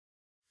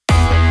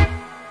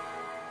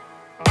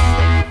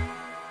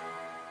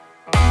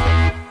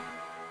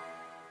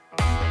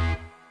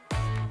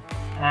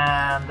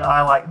and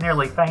I like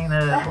nearly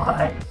fainted.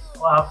 Like,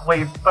 well,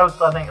 we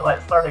both, I think,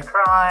 like started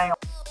crying.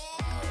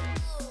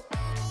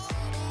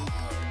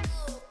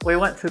 We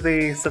went to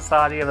the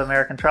Society of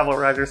American Travel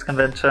Writers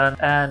convention,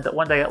 and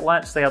one day at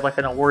lunch they had like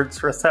an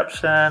awards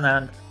reception,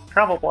 and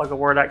Travel Blog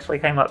Award actually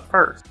came up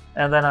first.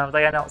 And then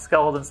they announced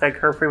Skeleton Said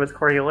Curve Free with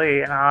Cory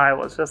Lee, and I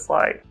was just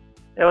like,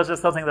 it was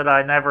just something that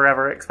I never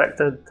ever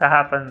expected to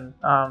happen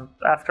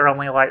after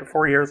only like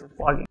 4 years of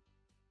blogging.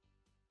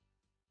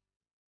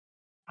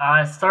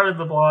 I started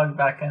the blog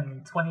back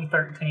in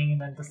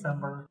 2013 in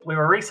December. We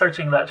were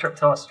researching that trip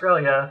to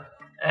Australia,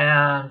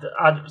 and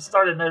I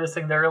started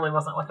noticing there really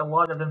wasn't like a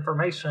lot of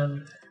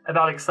information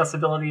about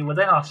accessibility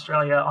within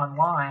Australia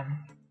online.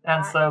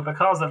 And so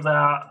because of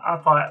that, I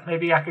thought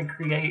maybe I could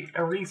create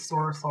a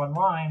resource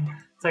online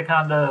to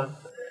kind of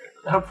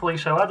hopefully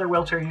show other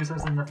wheelchair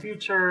users in the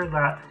future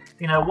that,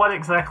 you know, what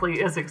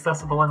exactly is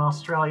accessible in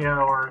Australia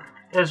or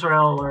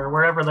Israel or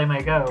wherever they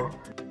may go.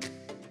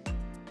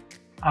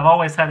 I've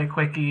always had a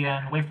Quickie,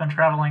 and we've been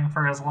traveling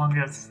for as long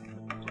as,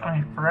 I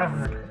mean,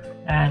 forever.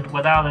 And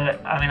without it,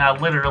 I mean, I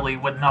literally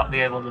would not be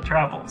able to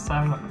travel. So,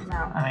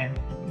 I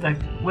mean, the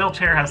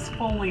wheelchair has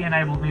fully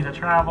enabled me to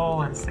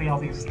travel and see all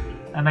these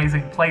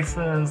amazing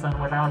places,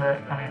 and without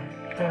it, I mean,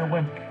 there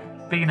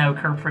would be no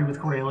Curve Free with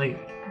Cory Lee.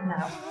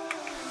 No.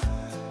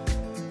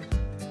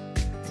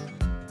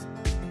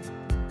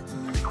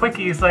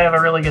 Quickies, they have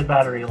a really good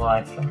battery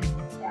life,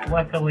 and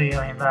luckily,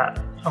 I mean,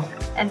 that.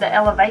 And the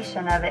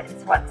elevation of it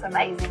is what's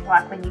amazing.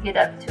 Like when you get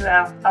up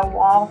to a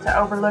wall to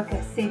overlook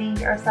a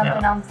city or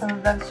something on some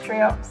of those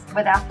trips,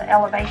 without the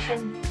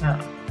elevation,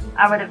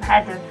 I would have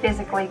had to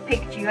physically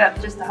pick you up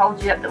just to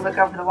hold you up to look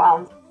over the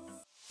walls.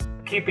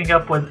 Keeping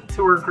up with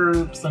tour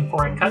groups in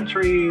foreign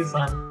countries,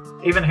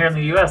 and even here in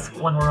the US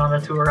when we're on a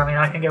tour, I mean,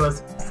 I can go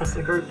as fast as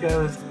the group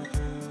goes.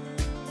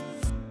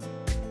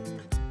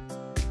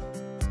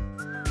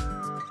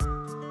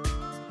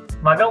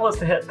 My goal is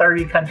to hit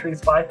 30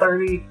 countries by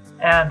 30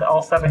 and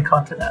all 7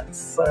 continents.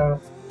 So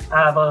I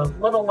have a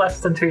little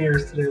less than 2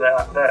 years to do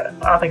that, but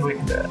I think we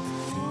can do it.